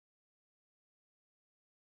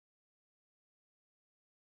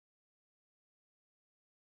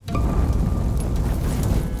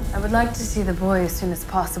would like to see the boy as soon as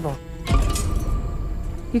possible.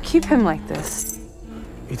 You keep him like this.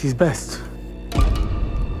 It is best.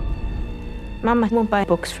 Mama won't buy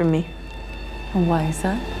books for me. And why is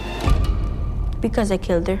that? Because I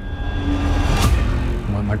killed her.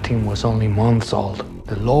 When Martin was only months old,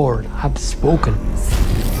 the Lord had spoken.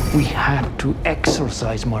 We had to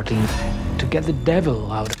exorcise Martin to get the devil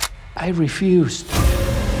out. I refused.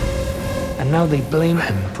 And now they blame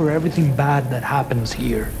him for everything bad that happens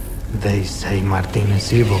here. They say Martin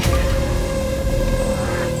is evil.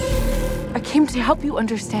 I came to help you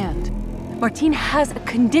understand. Martin has a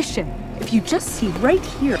condition. If you just see right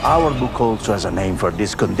here. Our book also has a name for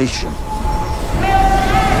this condition.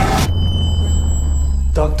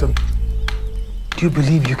 Doctor, do you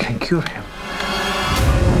believe you can cure him?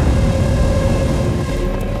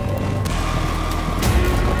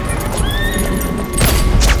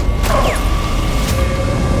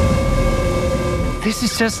 This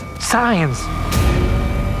is just science.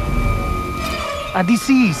 A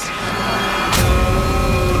disease.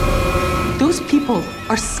 Those people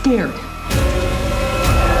are scared.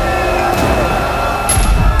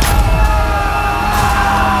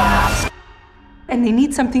 And they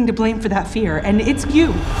need something to blame for that fear, and it's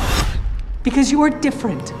you. Because you're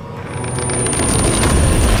different.